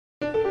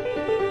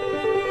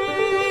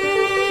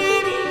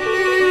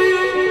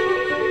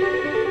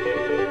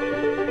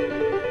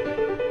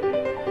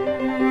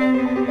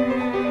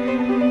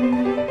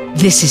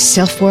This is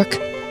SelfWork,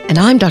 and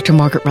I'm Dr.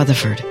 Margaret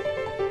Rutherford.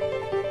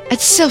 At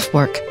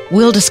SelfWork,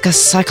 we'll discuss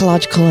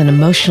psychological and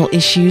emotional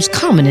issues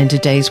common in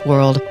today's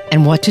world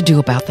and what to do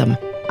about them.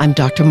 I'm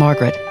Dr.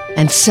 Margaret,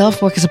 and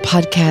SelfWork is a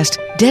podcast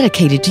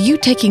dedicated to you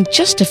taking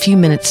just a few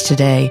minutes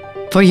today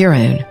for your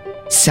own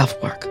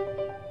self-work.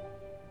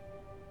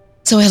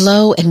 So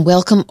hello and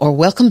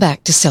welcome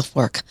back to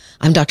SelfWork.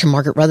 I'm Dr.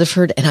 Margaret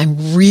Rutherford, and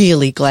I'm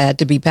really glad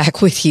to be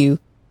back with you.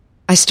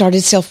 I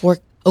started SelfWork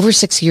over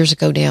 6 years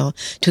ago now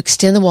to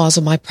extend the walls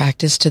of my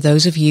practice to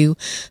those of you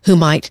who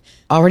might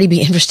already be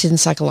interested in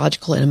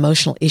psychological and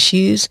emotional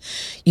issues.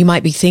 You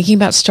might be thinking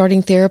about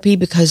starting therapy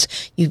because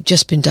you've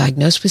just been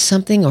diagnosed with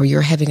something, or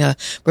you're having a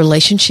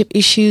relationship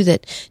issue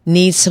that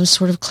needs some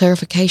sort of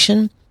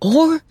clarification.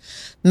 Or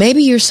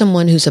maybe you're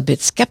someone who's a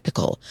bit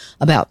skeptical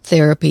about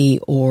therapy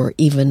or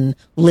even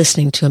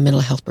listening to a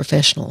mental health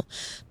professional,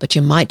 but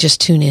you might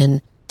just tune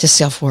in to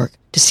SelfWork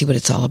to see what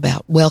it's all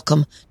about.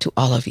 Welcome to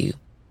all of you.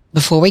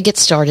 Before we get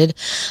started,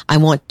 I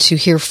want to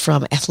hear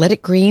from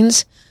Athletic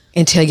Greens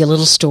and tell you a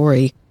little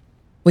story.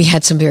 We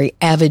had some very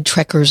avid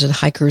trekkers and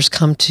hikers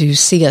come to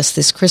see us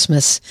this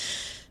Christmas.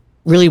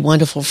 Really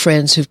wonderful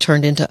friends who've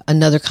turned into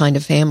another kind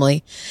of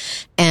family.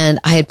 And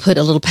I had put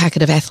a little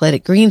packet of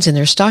Athletic Greens in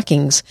their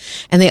stockings,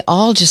 and they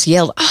all just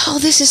yelled, "Oh,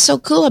 this is so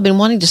cool. I've been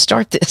wanting to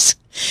start this."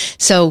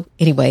 So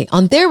anyway,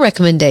 on their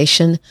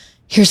recommendation,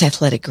 here's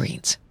Athletic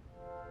Greens.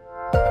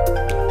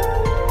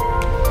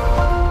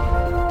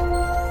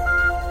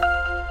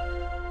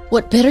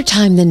 What better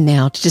time than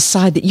now to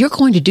decide that you're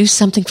going to do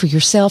something for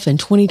yourself in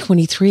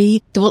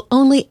 2023 that will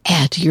only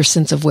add to your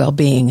sense of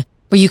well-being,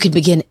 where you can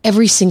begin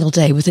every single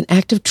day with an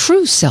act of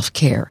true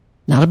self-care,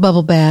 not a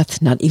bubble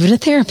bath, not even a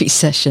therapy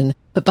session,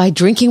 but by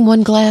drinking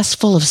one glass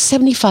full of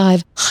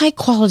 75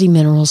 high-quality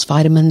minerals,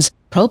 vitamins,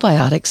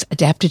 probiotics,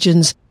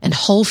 adaptogens, and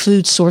whole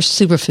food source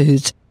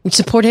superfoods, which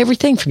support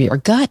everything from your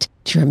gut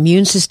to your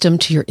immune system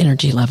to your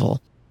energy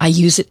level. I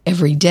use it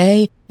every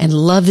day and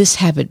love this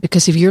habit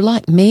because if you're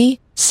like me,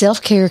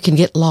 self-care can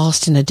get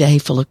lost in a day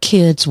full of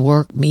kids,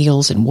 work,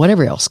 meals, and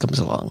whatever else comes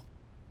along.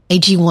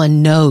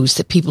 AG1 knows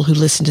that people who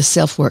listen to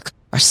SelfWork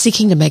are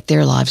seeking to make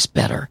their lives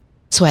better.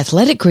 So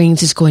Athletic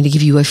Greens is going to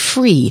give you a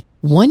free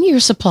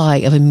 1-year supply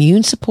of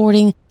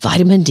immune-supporting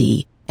vitamin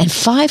D and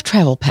 5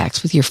 travel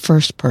packs with your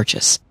first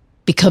purchase.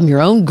 Become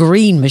your own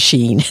green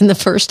machine in the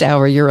first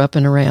hour you're up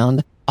and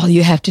around. All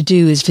you have to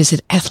do is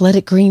visit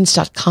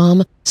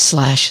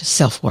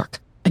athleticgreens.com/selfwork.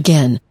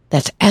 Again,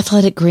 that's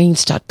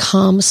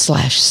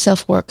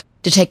athleticgreens.com/selfwork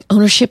to take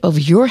ownership of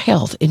your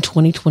health in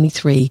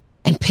 2023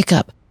 and pick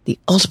up the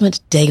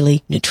ultimate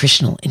daily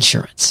nutritional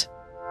insurance.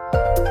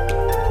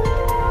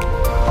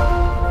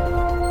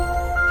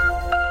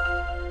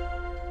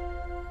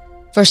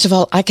 First of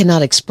all, I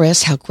cannot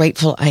express how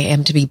grateful I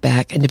am to be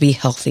back and to be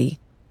healthy.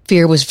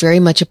 Fear was very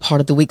much a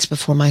part of the weeks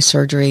before my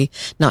surgery,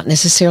 not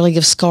necessarily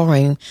of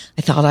scarring.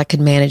 I thought I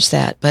could manage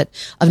that, but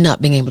of not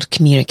being able to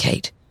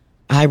communicate.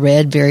 I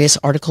read various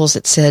articles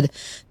that said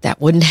that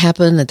wouldn't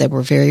happen, that they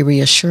were very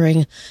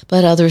reassuring,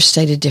 but others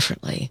stated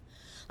differently.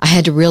 I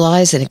had to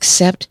realize and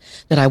accept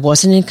that I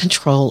wasn't in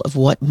control of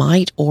what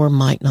might or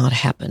might not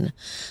happen.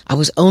 I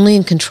was only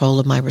in control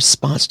of my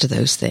response to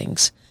those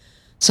things.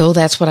 So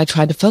that's what I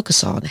tried to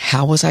focus on.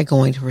 How was I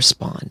going to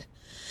respond?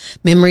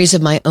 Memories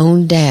of my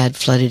own dad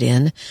flooded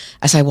in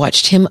as I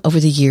watched him over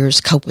the years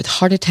cope with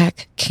heart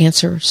attack,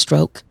 cancer,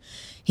 stroke.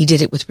 He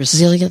did it with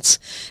resilience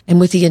and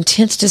with the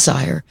intense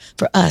desire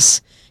for us,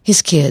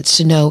 his kids,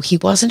 to know he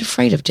wasn't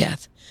afraid of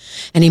death.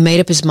 And he made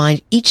up his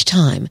mind each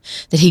time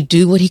that he'd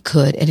do what he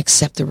could and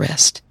accept the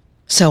rest.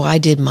 So I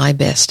did my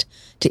best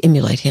to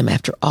emulate him.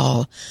 After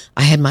all,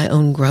 I had my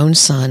own grown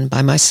son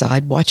by my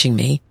side watching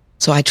me,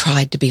 so I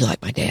tried to be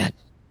like my dad.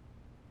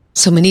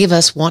 So many of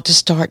us want to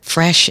start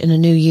fresh in a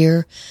new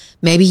year.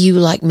 Maybe you,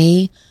 like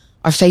me,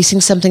 are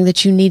facing something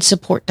that you need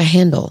support to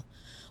handle.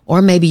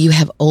 Or maybe you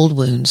have old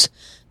wounds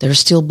that are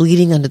still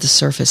bleeding under the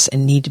surface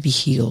and need to be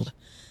healed.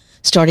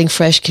 Starting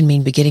fresh can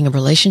mean beginning a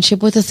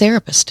relationship with a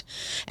therapist.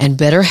 And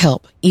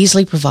BetterHelp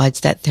easily provides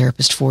that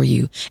therapist for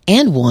you,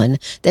 and one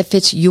that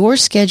fits your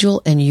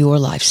schedule and your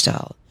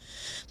lifestyle.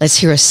 Let's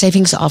hear a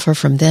savings offer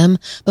from them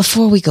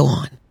before we go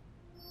on.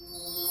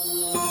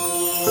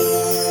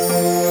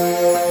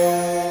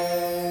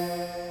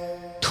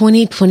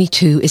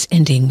 "2022 is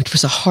ending, which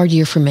was a hard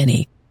year for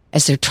many,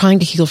 as they're trying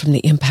to heal from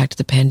the impact of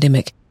the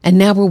pandemic. And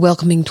now we're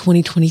welcoming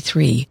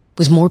 2023,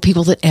 with more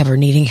people than ever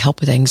needing help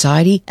with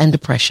anxiety and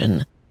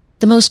depression.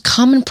 The most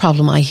common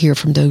problem I hear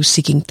from those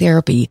seeking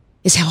therapy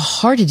is how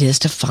hard it is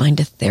to find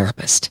a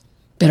therapist.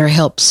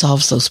 BetterHelp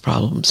solves those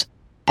problems.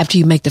 After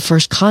you make the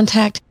first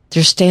contact,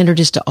 their standard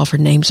is to offer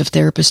names of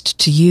therapists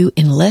to you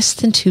in less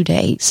than 2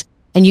 days.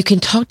 And you can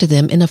talk to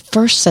them in a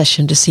first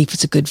session to see if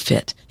it's a good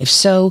fit. If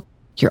so,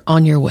 you're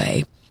on your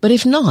way. But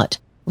if not,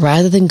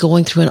 rather than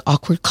going through an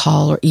awkward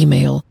call or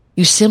email,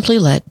 you simply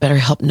let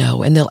BetterHelp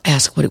know, and they'll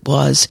ask what it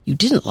was you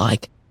didn't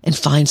like and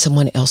find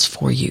someone else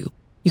for you.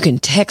 You can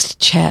text,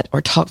 chat,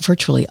 or talk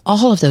virtually.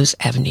 All of those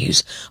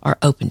avenues are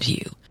open to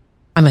you.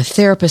 I'm a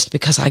therapist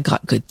because I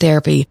got good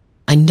therapy.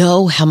 I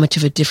know how much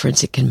of a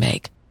difference it can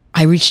make.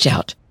 I reached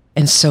out,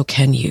 and so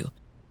can you.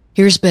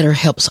 Here's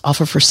BetterHelp's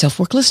offer for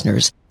SelfWork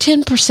listeners.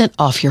 10%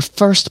 off your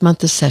first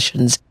month of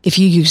sessions if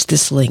you use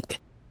this link.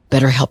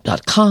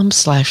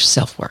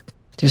 BetterHelp.com/SelfWork.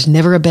 There's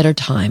never a better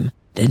time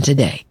than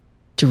today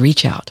to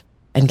reach out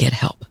and get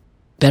help.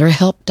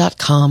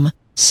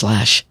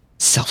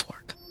 BetterHelp.com/SelfWork.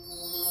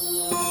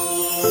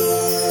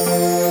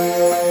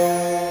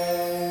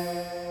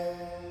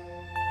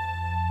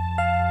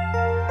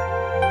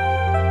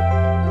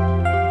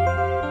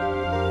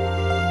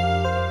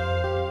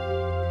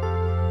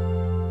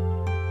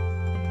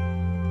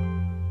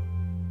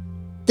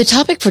 The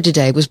topic for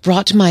today was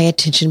brought to my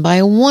attention by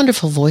a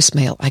wonderful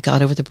voicemail I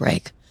got over the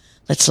break.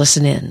 Let's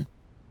listen in.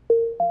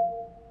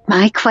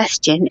 My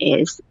question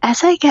is,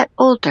 as I get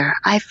older,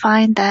 I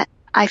find that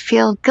I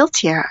feel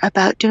guiltier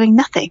about doing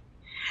nothing.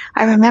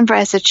 I remember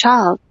as a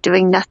child,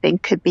 doing nothing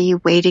could be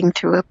wading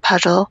through a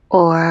puddle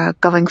or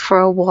going for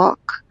a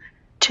walk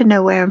to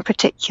nowhere in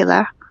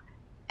particular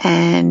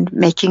and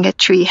making a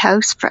tree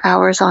house for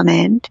hours on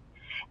end.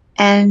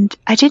 And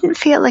I didn't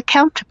feel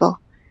accountable.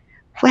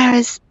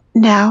 Whereas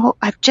now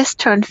I've just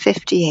turned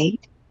 58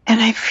 and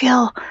I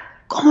feel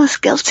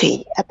almost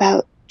guilty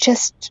about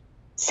just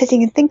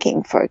sitting and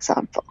thinking, for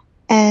example.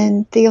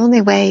 And the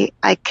only way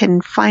I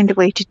can find a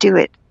way to do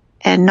it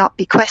and not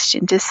be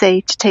questioned is,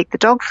 say, to take the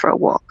dog for a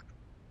walk.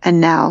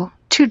 And now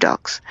 2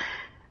 dogs,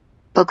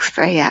 both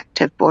very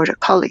active border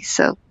collies,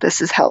 so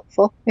this is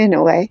helpful in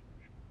a way.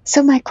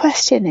 So my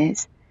question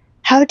is,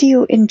 how do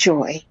you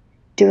enjoy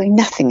doing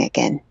nothing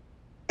again,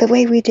 the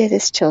way we did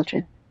as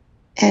children?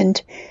 And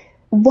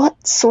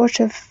what sort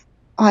of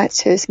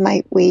answers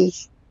might we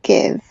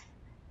give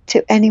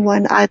to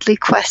anyone idly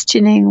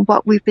questioning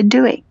what we've been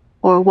doing,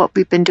 or what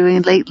we've been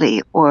doing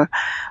lately, or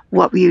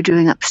what were you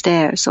doing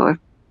upstairs, or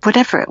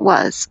whatever it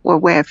was, or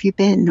where have you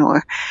been?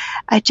 Or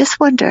I just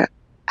wonder,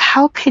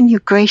 how can you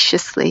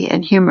graciously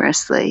and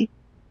humorously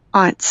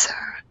answer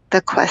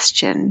the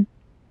question?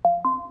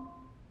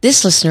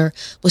 This listener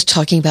was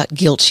talking about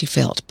guilt she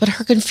felt, but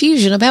her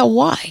confusion about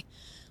why.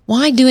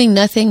 Why doing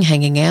nothing,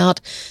 hanging out,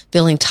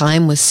 filling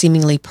time with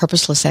seemingly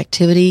purposeless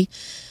activity?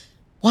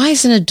 Why,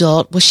 as an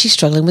adult, was she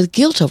struggling with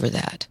guilt over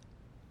that?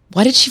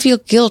 Why did she feel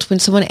guilt when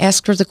someone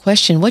asked her the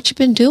question, what you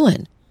been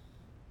doing?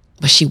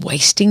 Was she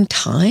wasting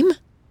time?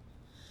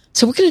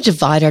 So we're going to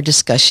divide our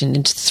discussion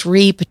into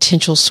 3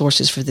 potential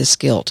sources for this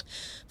guilt.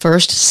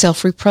 First,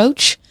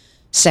 self-reproach.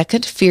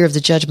 Second, fear of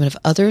the judgment of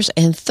others.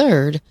 And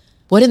third,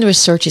 what in the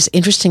research is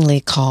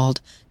interestingly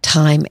called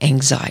time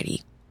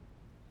anxiety.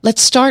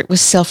 Let's start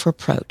with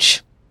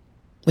self-reproach,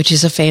 which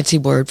is a fancy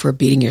word for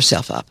beating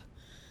yourself up.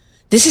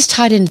 This is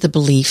tied into the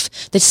belief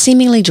that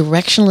seemingly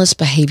directionless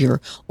behavior,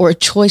 or a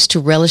choice to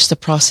relish the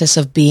process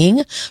of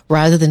being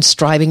rather than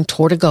striving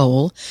toward a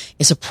goal,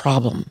 is a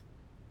problem.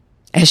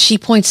 As she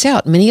points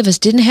out, many of us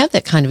didn't have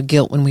that kind of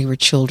guilt when we were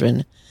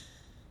children.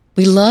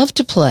 We loved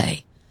to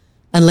play,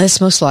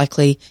 unless most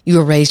likely you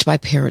were raised by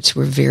parents who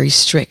were very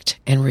strict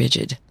and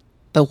rigid.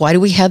 But why do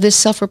we have this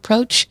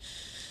self-reproach?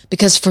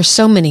 Because for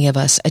so many of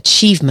us,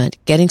 achievement,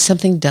 getting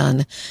something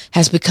done,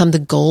 has become the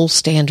gold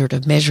standard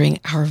of measuring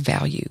our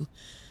value.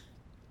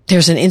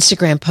 There's an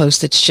Instagram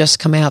post that's just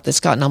come out that's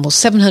gotten almost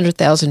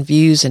 700,000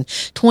 views and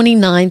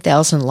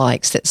 29,000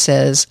 likes that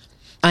says,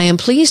 I am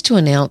pleased to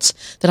announce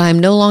that I am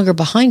no longer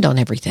behind on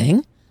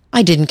everything.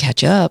 I didn't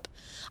catch up.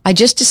 I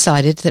just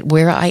decided that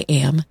where I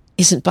am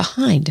isn't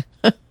behind.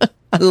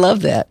 I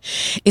love that.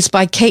 It's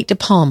by Kate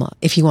DePalma,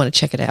 if you want to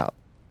check it out.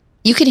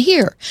 You can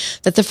hear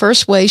that the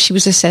first way she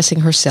was assessing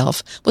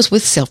herself was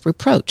with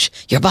self-reproach.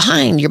 You're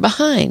behind, you're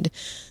behind.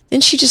 Then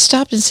she just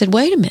stopped and said,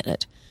 wait a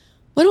minute.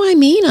 What do I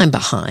mean I'm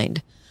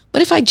behind?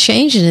 What if I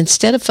change and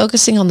instead of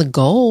focusing on the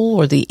goal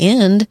or the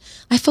end,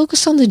 I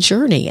focus on the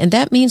journey? And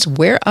that means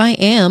where I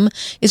am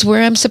is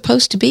where I'm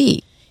supposed to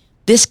be.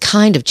 This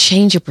kind of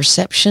change of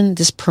perception,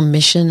 this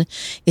permission,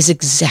 is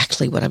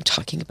exactly what I'm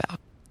talking about.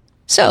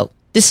 So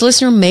this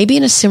listener may be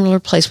in a similar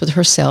place with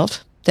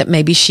herself, that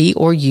maybe she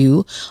or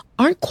you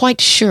aren't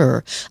quite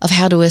sure of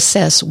how to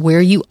assess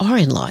where you are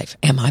in life.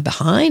 Am I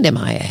behind? Am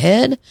I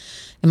ahead?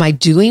 Am I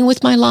doing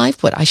with my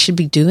life what I should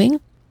be doing?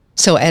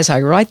 So as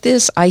I write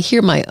this, I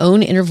hear my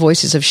own inner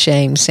voices of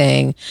shame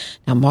saying,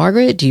 now,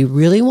 Margaret, do you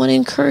really want to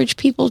encourage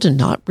people to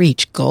not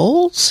reach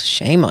goals?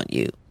 Shame on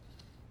you.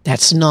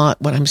 That's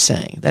not what I'm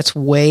saying. That's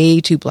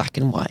way too black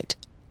and white.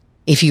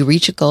 If you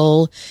reach a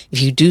goal,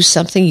 if you do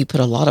something you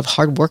put a lot of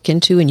hard work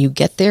into and you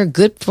get there,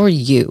 good for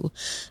you.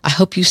 I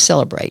hope you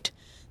celebrate.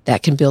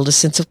 That can build a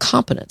sense of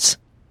competence.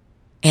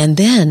 And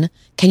then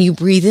can you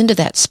breathe into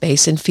that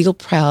space and feel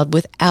proud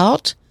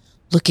without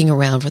looking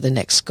around for the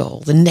next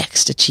goal, the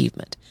next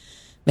achievement?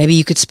 Maybe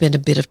you could spend a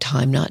bit of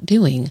time not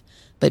doing,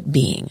 but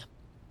being.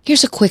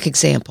 Here's a quick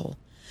example.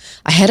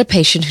 I had a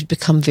patient who'd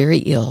become very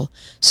ill,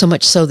 so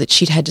much so that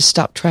she'd had to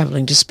stop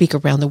traveling to speak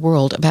around the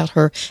world about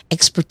her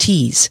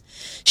expertise.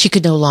 She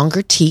could no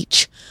longer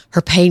teach.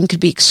 Her pain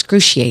could be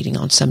excruciating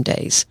on some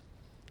days.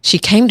 She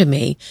came to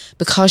me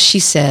because she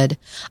said,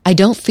 I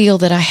don't feel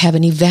that I have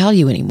any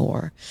value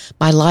anymore.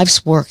 My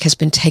life's work has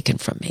been taken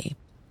from me.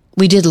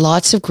 We did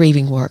lots of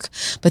grieving work,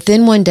 but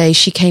then one day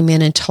she came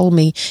in and told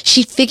me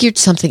she figured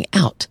something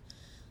out.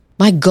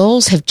 My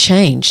goals have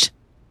changed.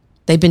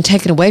 They've been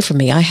taken away from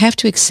me. I have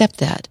to accept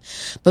that.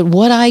 But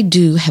what I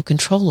do have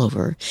control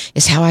over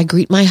is how I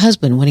greet my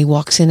husband when he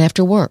walks in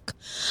after work.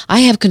 I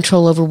have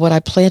control over what I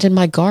plant in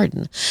my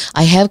garden.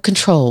 I have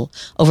control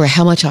over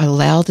how much I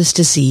allow this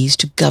disease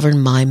to govern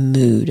my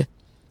mood.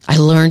 I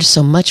learned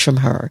so much from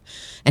her.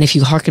 And if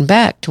you hearken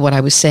back to what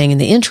I was saying in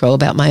the intro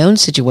about my own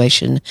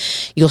situation,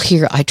 you'll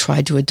hear I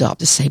tried to adopt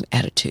the same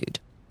attitude.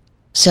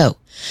 So,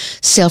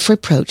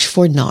 self-reproach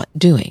for not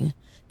doing.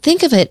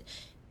 Think of it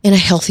in a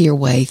healthier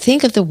way.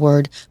 Think of the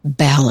word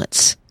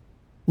balance.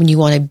 When you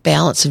want a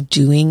balance of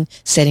doing,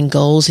 setting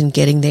goals and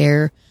getting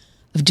there,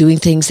 of doing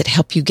things that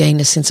help you gain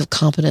a sense of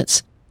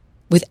competence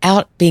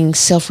without being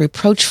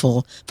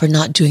self-reproachful for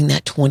not doing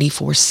that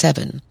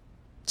 24/7.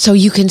 So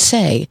you can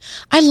say,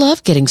 I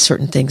love getting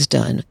certain things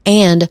done,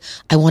 and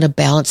I want to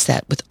balance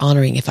that with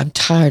honoring if I'm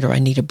tired or I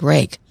need a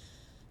break.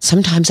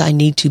 Sometimes I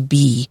need to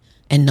be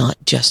and not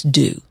just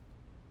do.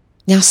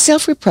 Now,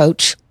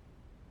 self-reproach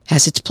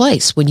has its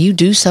place. When you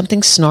do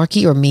something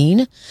snarky or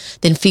mean,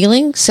 then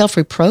feeling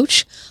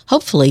self-reproach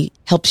hopefully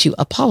helps you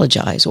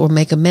apologize or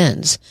make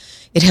amends.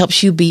 It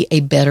helps you be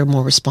a better,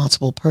 more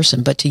responsible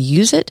person. But to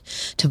use it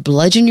to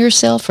bludgeon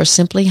yourself for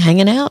simply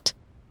hanging out,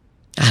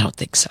 I don't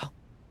think so.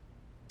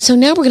 So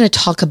now we're going to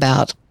talk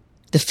about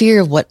the fear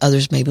of what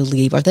others may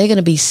believe. Are they going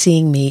to be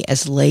seeing me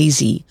as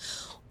lazy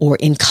or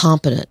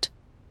incompetent?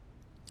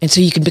 And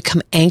so you can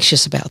become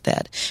anxious about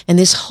that. And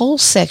this whole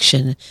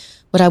section,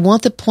 what I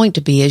want the point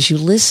to be as you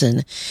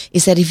listen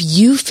is that if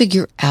you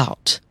figure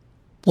out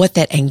what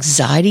that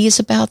anxiety is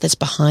about that's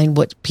behind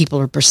what people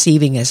are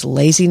perceiving as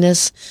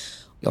laziness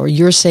or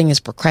you're saying as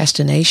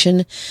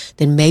procrastination,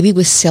 then maybe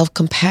with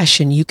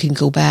self-compassion, you can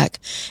go back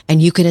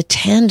and you can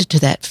attend to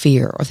that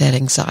fear or that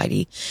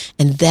anxiety.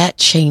 And that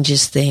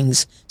changes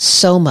things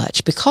so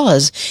much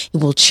because it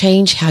will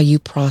change how you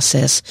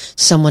process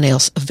someone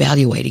else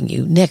evaluating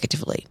you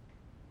negatively.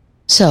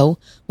 So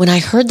when I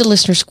heard the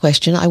listener's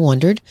question, I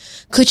wondered,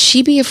 could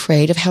she be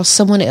afraid of how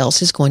someone else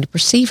is going to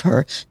perceive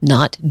her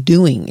not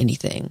doing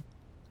anything?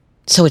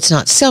 So it's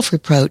not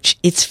self-reproach,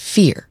 it's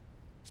fear.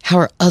 How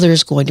are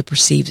others going to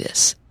perceive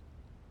this?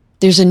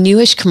 There's a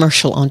newish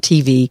commercial on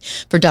TV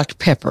for Dr.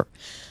 Pepper.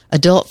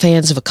 Adult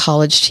fans of a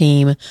college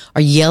team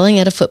are yelling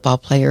at a football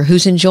player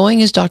who's enjoying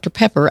his Dr.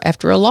 Pepper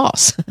after a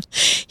loss.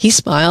 He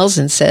smiles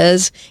and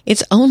says,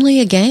 "It's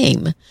only a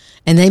game."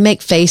 And they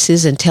make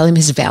faces and tell him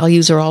his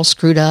values are all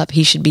screwed up.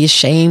 He should be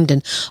ashamed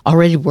and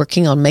already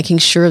working on making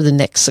sure of the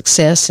next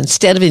success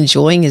instead of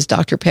enjoying his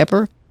Dr.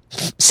 Pepper.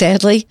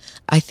 Sadly,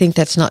 I think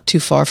that's not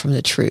too far from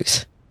the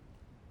truth.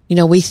 You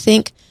know, we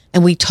think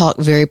and we talk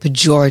very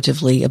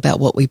pejoratively about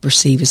what we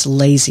perceive as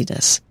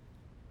laziness.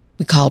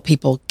 We call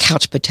people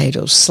couch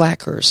potatoes,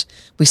 slackers.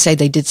 We say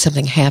they did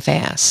something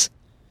half-ass.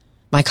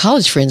 My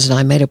college friends and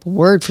I made up a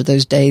word for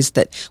those days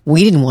that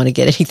we didn't want to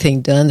get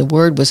anything done. The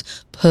word was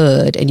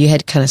pud, and you had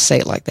to kind of say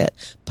it like that.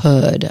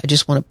 Pud. I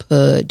just want to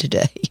pud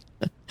today.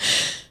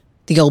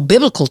 The old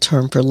biblical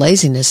term for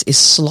laziness is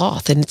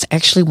sloth, and it's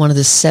actually one of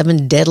the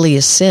 7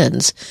 deadliest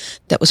sins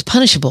that was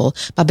punishable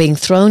by being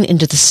thrown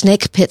into the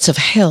snake pits of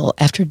hell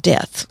after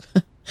death.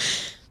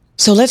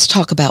 So let's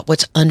talk about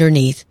what's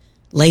underneath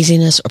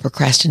laziness or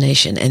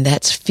procrastination, and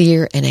that's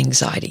fear and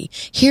anxiety.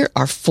 Here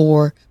are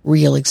 4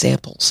 real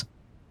examples.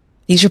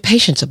 These are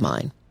patients of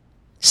mine.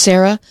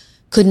 Sarah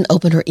couldn't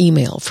open her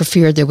email for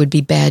fear there would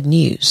be bad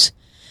news.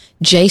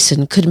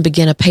 Jason couldn't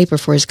begin a paper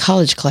for his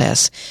college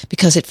class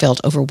because it felt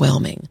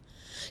overwhelming.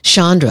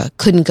 Chandra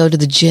couldn't go to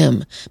the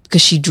gym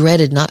because she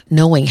dreaded not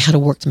knowing how to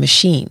work the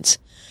machines.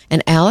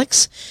 And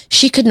Alex,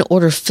 she couldn't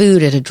order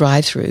food at a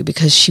drive-thru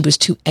because she was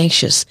too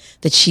anxious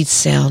that she'd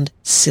sound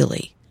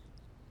silly.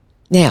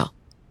 Now,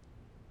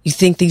 you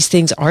think these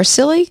things are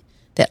silly?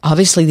 That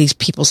obviously these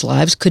people's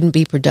lives couldn't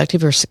be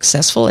productive or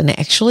successful, and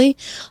actually,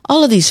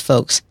 all of these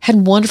folks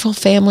had wonderful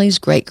families,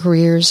 great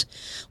careers.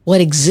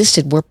 What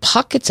existed were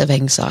pockets of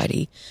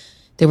anxiety.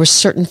 There were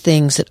certain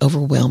things that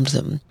overwhelmed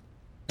them,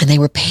 and they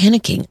were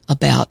panicking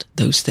about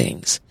those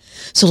things.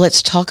 So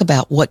let's talk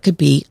about what could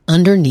be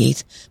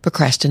underneath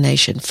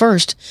procrastination.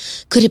 First,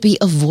 could it be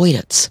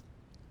avoidance?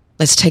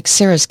 Let's take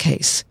Sarah's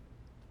case.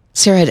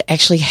 Sarah had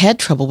actually had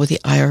trouble with the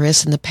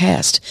IRS in the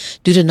past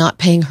due to not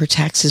paying her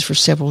taxes for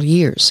several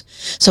years.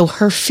 So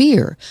her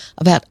fear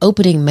about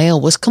opening mail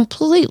was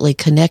completely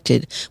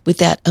connected with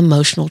that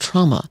emotional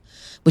trauma,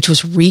 which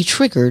was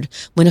re-triggered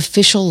when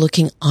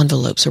official-looking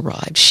envelopes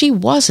arrived. She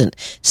wasn't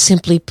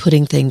simply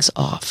putting things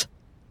off.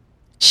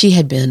 She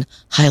had been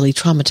highly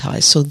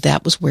traumatized, so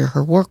that was where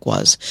her work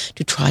was,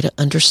 to try to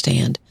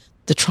understand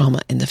the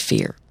trauma and the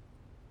fear.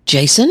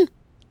 Jason?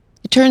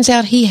 It turns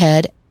out he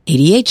had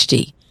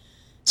ADHD.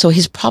 So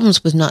his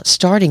problems with not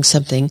starting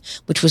something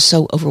which was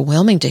so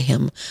overwhelming to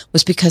him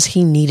was because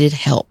he needed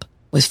help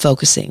with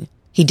focusing.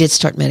 He did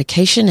start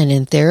medication, and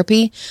in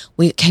therapy,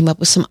 we came up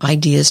with some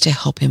ideas to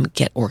help him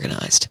get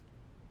organized.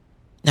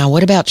 Now,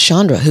 what about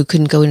Chandra, who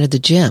couldn't go into the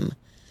gym?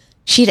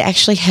 She'd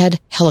actually had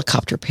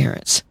helicopter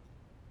parents.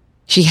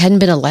 She hadn't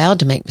been allowed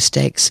to make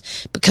mistakes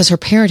because her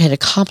parent had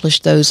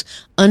accomplished those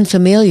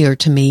unfamiliar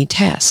to me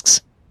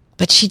tasks.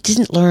 But she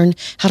didn't learn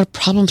how to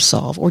problem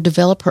solve or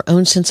develop her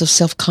own sense of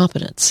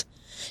self-competence.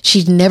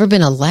 She'd never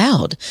been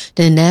allowed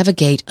to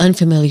navigate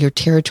unfamiliar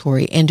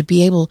territory and to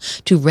be able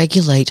to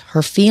regulate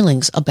her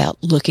feelings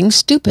about looking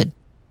stupid.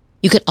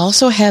 You could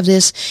also have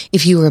this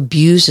if you were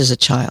abused as a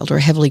child or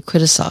heavily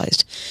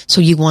criticized,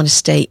 so you want to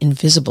stay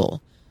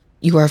invisible.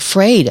 You are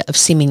afraid of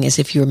seeming as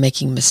if you are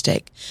making a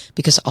mistake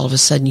because all of a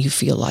sudden you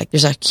feel like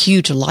there's a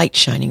huge light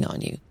shining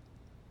on you.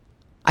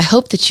 I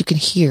hope that you can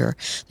hear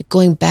that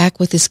going back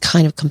with this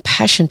kind of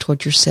compassion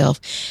toward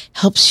yourself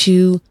helps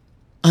you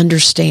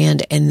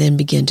understand and then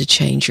begin to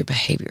change your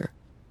behavior.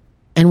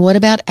 And what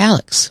about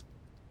Alex?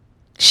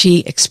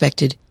 She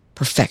expected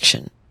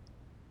perfection.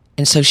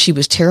 And so she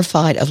was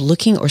terrified of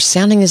looking or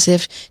sounding as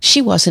if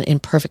she wasn't in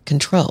perfect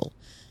control.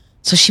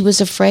 So she was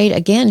afraid,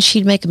 again,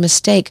 she'd make a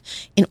mistake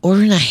in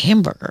ordering a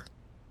hamburger.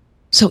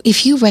 So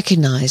if you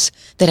recognize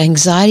that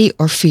anxiety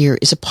or fear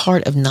is a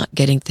part of not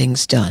getting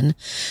things done,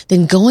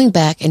 then going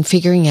back and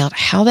figuring out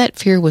how that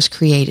fear was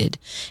created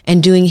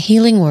and doing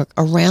healing work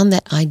around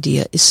that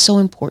idea is so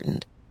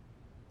important.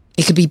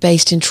 It could be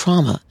based in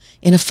trauma,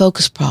 in a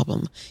focus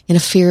problem, in a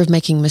fear of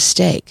making a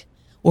mistake,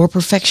 or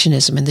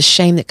perfectionism and the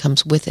shame that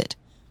comes with it.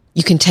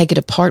 You can take it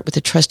apart with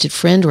a trusted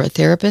friend or a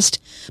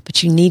therapist,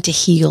 but you need to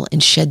heal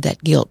and shed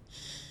that guilt.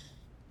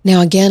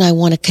 Now, again, I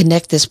want to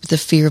connect this with the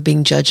fear of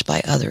being judged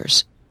by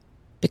others,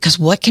 because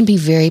what can be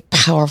very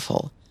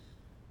powerful,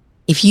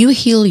 if you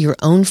heal your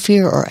own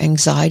fear or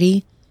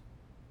anxiety,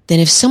 then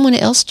if someone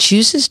else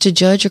chooses to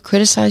judge or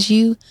criticize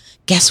you,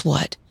 guess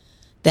what?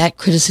 That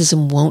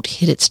criticism won't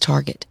hit its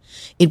target.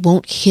 It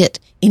won't hit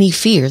any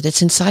fear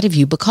that's inside of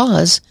you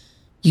because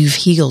you've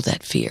healed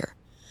that fear.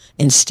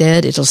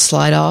 Instead, it'll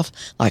slide off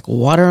like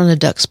water on a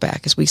duck's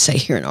back, as we say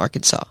here in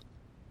Arkansas.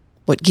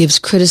 What gives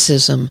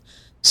criticism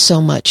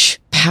so much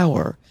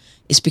power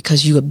is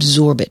because you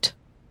absorb it.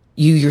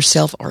 You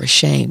yourself are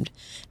ashamed.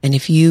 And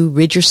if you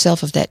rid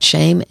yourself of that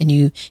shame and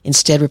you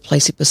instead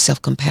replace it with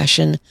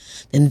self-compassion,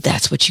 then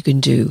that's what you can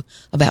do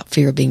about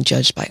fear of being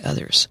judged by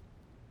others.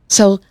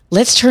 So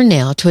let's turn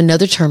now to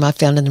another term I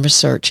found in the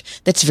research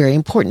that's very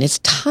important. It's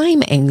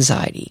time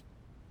anxiety.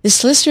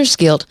 This listener's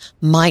guilt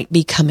might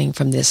be coming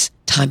from this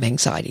time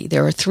anxiety.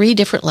 There are 3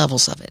 different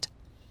levels of it.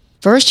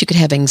 First, you could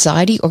have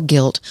anxiety or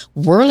guilt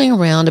whirling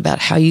around about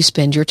how you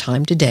spend your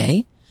time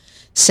today.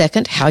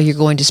 Second, how you're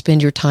going to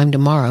spend your time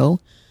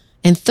tomorrow.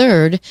 And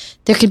third,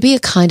 there can be a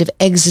kind of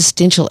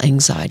existential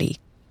anxiety,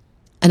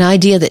 an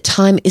idea that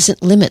time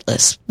isn't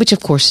limitless, which of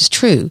course is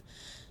true.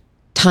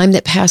 Time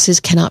that passes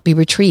cannot be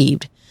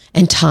retrieved,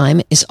 and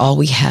time is all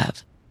we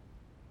have.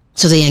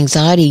 So the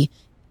anxiety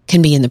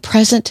can be in the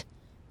present,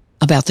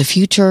 about the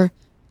future,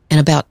 and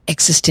about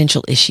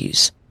existential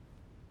issues.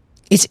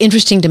 It's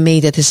interesting to me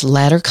that this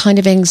latter kind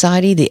of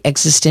anxiety, the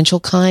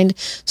existential kind,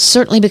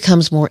 certainly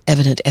becomes more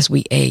evident as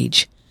we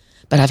age.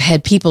 But I've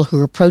had people who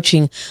are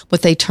approaching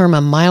what they term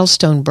a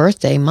milestone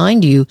birthday,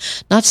 mind you,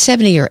 not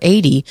 70 or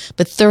 80,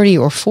 but 30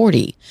 or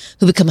 40,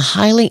 who become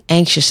highly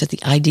anxious at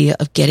the idea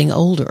of getting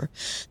older,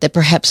 that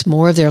perhaps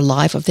more of their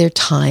life, of their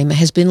time,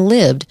 has been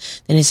lived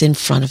than is in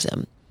front of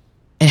them.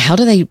 And how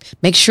do they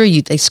make sure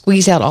they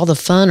squeeze out all the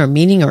fun or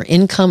meaning or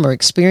income or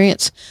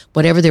experience,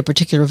 whatever their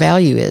particular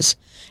value is,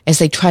 as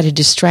they try to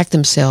distract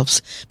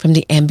themselves from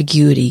the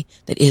ambiguity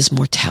that is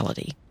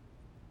mortality?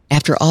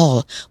 After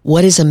all,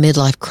 what is a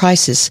midlife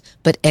crisis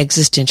but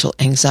existential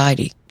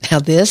anxiety? Now,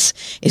 this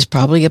is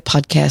probably a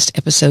podcast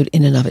episode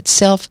in and of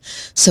itself,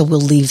 so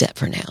we'll leave that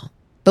for now.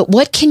 But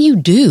what can you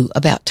do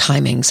about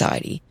time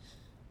anxiety?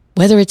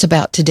 Whether it's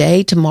about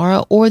today,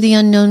 tomorrow, or the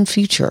unknown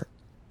future.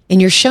 In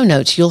your show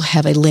notes, you'll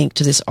have a link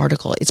to this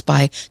article. It's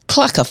by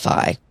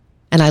Clockify,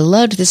 and I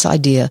loved this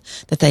idea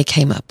that they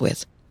came up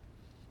with.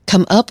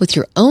 Come up with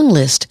your own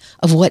list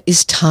of what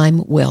is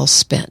time well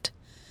spent.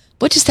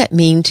 What does that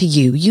mean to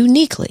you,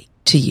 uniquely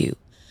to you?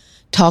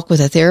 Talk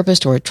with a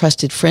therapist or a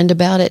trusted friend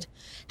about it.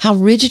 How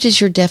rigid is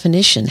your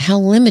definition? How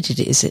limited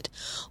is it?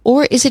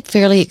 Or is it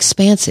fairly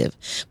expansive,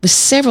 with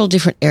several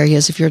different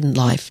areas of your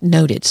life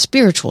noted?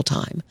 Spiritual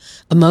time,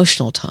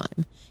 emotional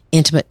time,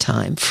 intimate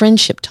time,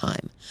 friendship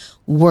time,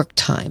 work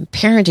time,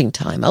 parenting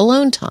time,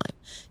 alone time,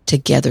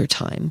 together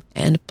time,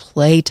 and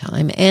play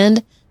time,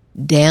 and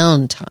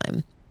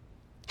downtime.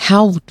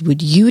 How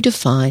would you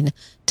define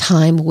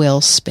time well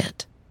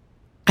spent?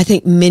 I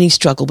think many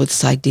struggle with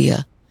this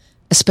idea,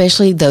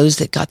 especially those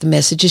that got the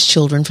message as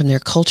children from their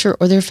culture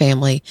or their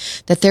family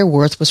that their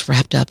worth was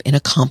wrapped up in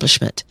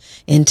accomplishment,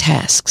 in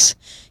tasks,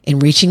 in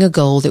reaching a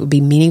goal that would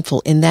be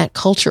meaningful in that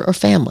culture or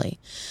family.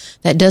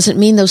 That doesn't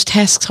mean those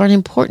tasks aren't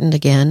important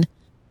again.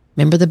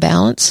 Remember the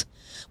balance?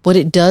 What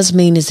it does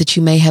mean is that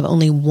you may have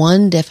only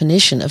one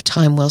definition of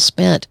time well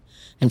spent.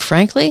 And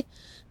frankly,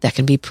 that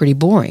can be pretty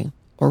boring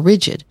or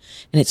rigid,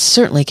 and it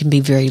certainly can be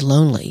very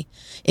lonely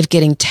if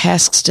getting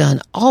tasks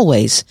done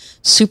always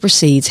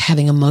supersedes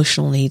having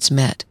emotional needs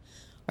met,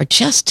 or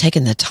just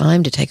taking the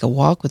time to take a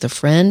walk with a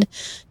friend,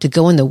 to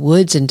go in the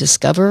woods and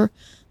discover,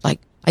 like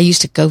I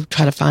used to go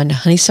try to find a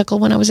honeysuckle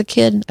when I was a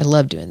kid. I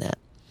loved doing that.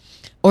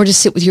 or to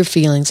sit with your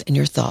feelings and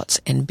your thoughts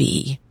and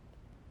be.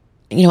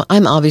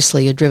 I'm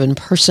obviously a driven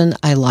person.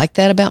 I like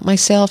that about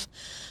myself,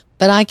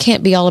 but I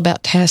can't be all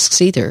about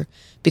tasks either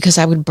because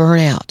I would burn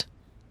out.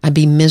 I'd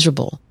be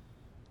miserable.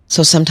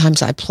 So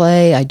sometimes I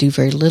play, I do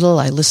very little,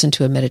 I listen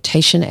to a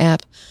meditation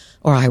app,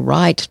 or I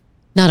write,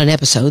 not an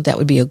episode, that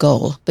would be a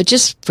goal, but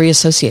just free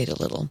associate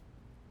a little.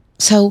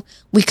 So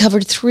we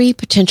covered 3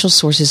 potential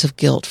sources of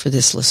guilt for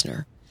this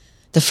listener.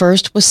 The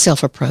first was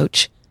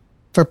self-reproach,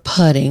 for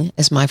putting,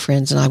 as my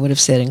friends and I would have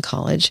said in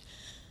college.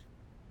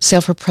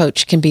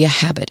 Self-reproach can be a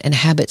habit, and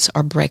habits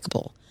are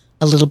breakable,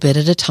 a little bit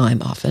at a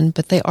time often,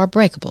 but they are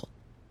breakable.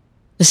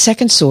 The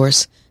second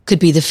source could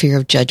be the fear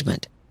of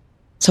judgment.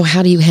 So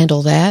how do you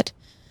handle that?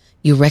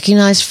 You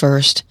recognize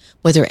first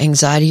whether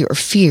anxiety or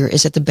fear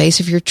is at the base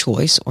of your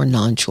choice or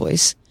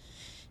non-choice.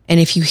 And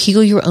if you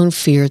heal your own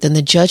fear, then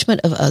the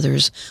judgment of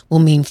others will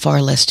mean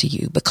far less to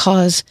you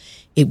because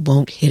it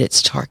won't hit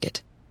its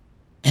target.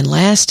 And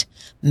last,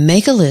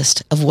 make a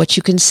list of what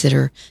you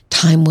consider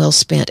time well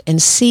spent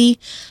and see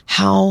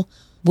how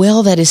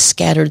well that is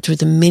scattered through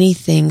the many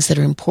things that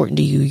are important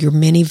to you, your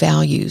many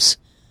values,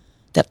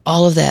 that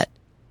all of that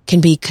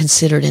can be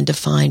considered and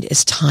defined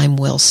as time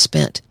well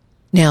spent.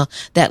 Now,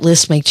 that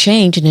list may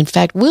change and in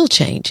fact will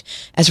change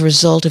as a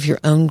result of your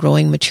own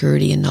growing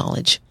maturity and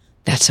knowledge.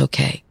 That's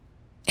okay.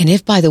 And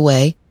if, by the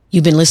way,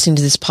 you've been listening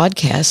to this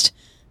podcast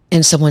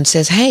and someone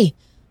says, "Hey,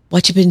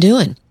 what you been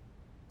doing?"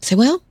 Say,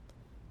 "Well,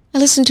 I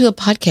listened to a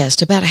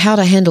podcast about how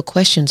to handle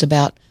questions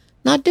about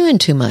not doing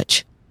too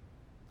much."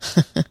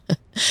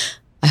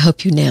 I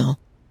hope you now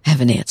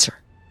have an answer.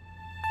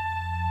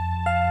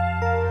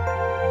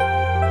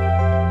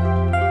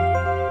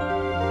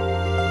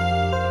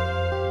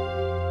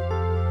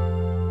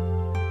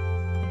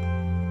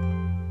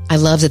 I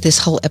love that this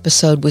whole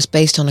episode was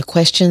based on a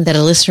question that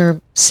a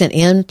listener sent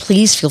in.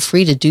 Please feel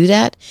free to do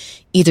that.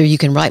 Either you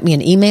can write me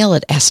an email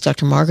at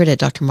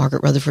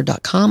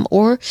askdrmargaret@drmargaretrutherford.com,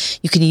 or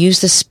you can use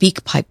the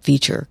SpeakPipe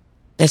feature.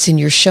 That's in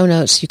your show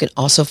notes. You can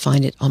also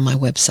find it on my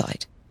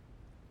website.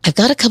 I've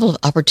got a couple of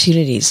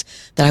opportunities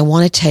that I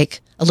want to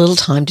take a little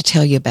time to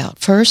tell you about.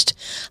 First,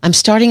 I'm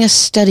starting a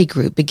study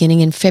group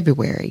beginning in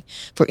February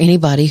for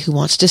anybody who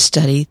wants to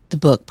study the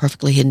book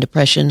Perfectly Hidden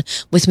Depression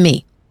with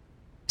me.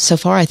 So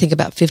far, I think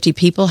about 50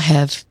 people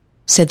have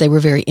said they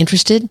were very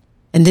interested,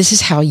 and this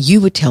is how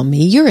you would tell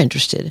me you're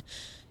interested.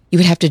 You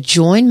would have to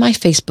join my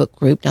Facebook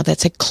group. Now,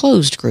 that's a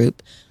closed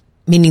group,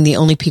 meaning the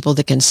only people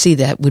that can see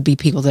that would be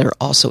people that are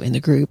also in the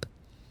group.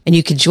 And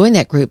you can join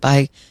that group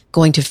by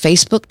going to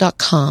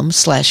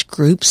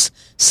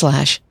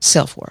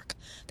facebook.com/groups/selfwork.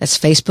 That's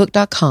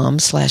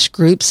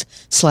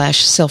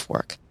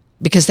facebook.com/groups/selfwork,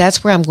 because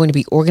that's where I'm going to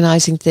be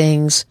organizing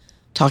things,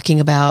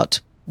 talking about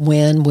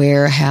when,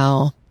 where,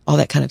 how, all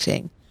that kind of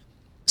thing.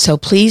 So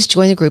please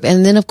join the group.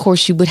 And then, of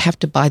course, you would have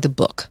to buy the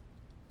book.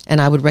 And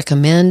I would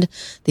recommend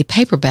the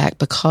paperback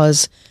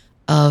because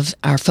of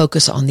our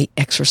focus on the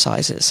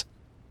exercises.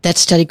 That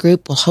study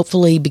group will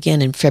hopefully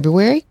begin in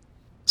February.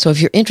 So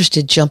if you're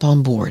interested, jump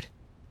on board.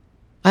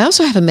 I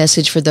also have a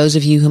message for those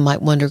of you who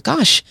might wonder,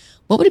 gosh,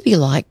 what would it be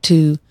like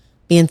to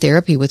be in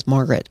therapy with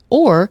Margaret?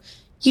 Or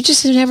you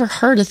just have never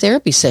heard a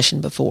therapy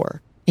session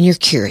before and you're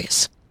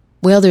curious.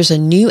 Well, there's a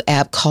new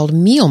app called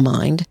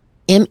MeoMind,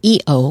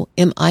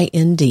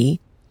 MEOMIND,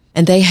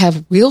 and they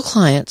have real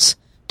clients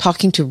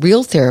talking to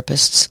real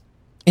therapists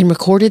in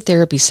recorded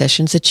therapy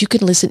sessions that you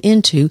can listen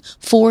into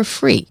for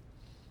free.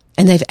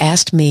 And they've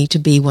asked me to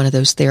be one of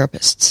those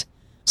therapists.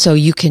 So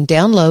you can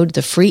download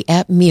the free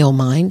app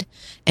MeoMind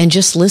and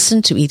just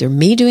listen to either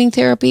me doing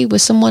therapy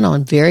with someone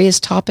on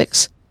various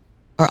topics,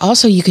 or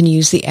also you can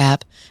use the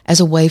app as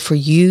a way for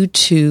you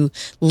to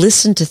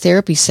listen to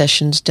therapy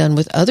sessions done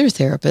with other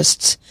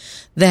therapists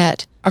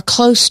that are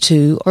close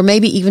to, or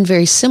maybe even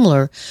very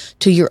similar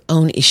to, your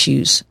own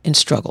issues and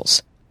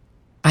struggles.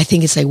 I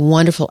think it's a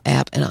wonderful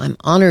app, and I'm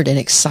honored and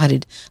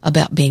excited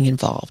about being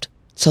involved.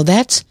 So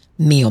that's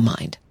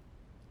MeoMind.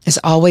 As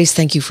always,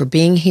 thank you for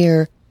being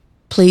here.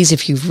 Please,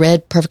 if you've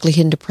read Perfectly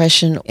Hidden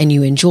Depression and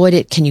you enjoyed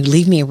it, can you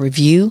leave me a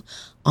review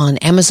on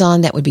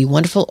Amazon? That would be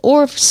wonderful.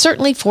 Or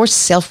certainly for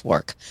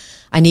SelfWork.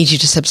 I need you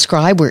to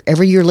subscribe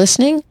wherever you're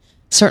listening,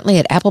 certainly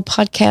at Apple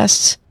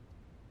Podcasts.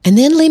 And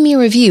then leave me a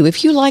review.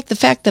 If you like the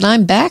fact that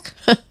I'm back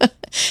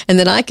and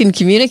that I can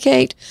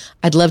communicate,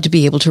 I'd love to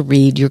be able to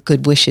read your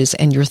good wishes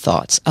and your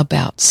thoughts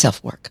about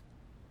SelfWork.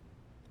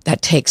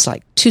 That takes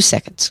like 2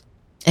 seconds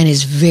and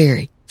is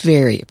very,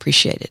 very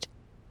appreciated.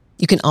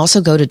 You can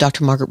also go to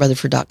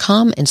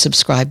drmargaretrutherford.com and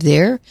subscribe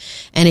there.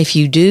 And if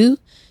you do,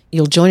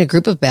 you'll join a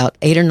group of about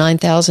 8,000 or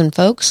 9,000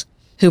 folks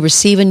who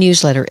receive a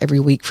newsletter every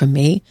week from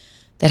me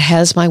that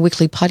has my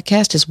weekly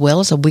podcast as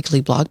well as a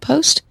weekly blog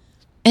post,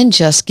 and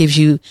just gives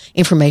you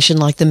information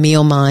like the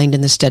MeoMind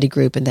and the study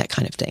group and that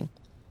kind of thing.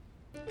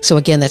 So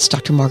again, that's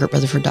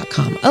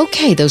drmargaretrutherford.com.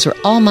 Okay, those are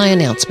all my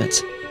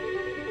announcements.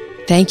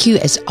 Thank you,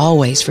 as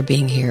always, for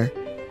being here.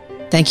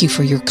 Thank you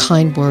for your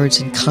kind words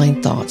and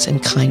kind thoughts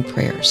and kind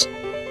prayers.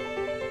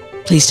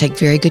 Please take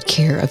very good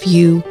care of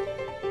you,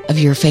 of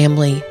your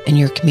family, and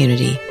your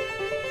community.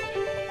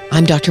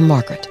 I'm Dr.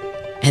 Margaret,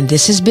 and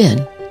this has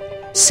been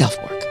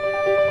SelfWork.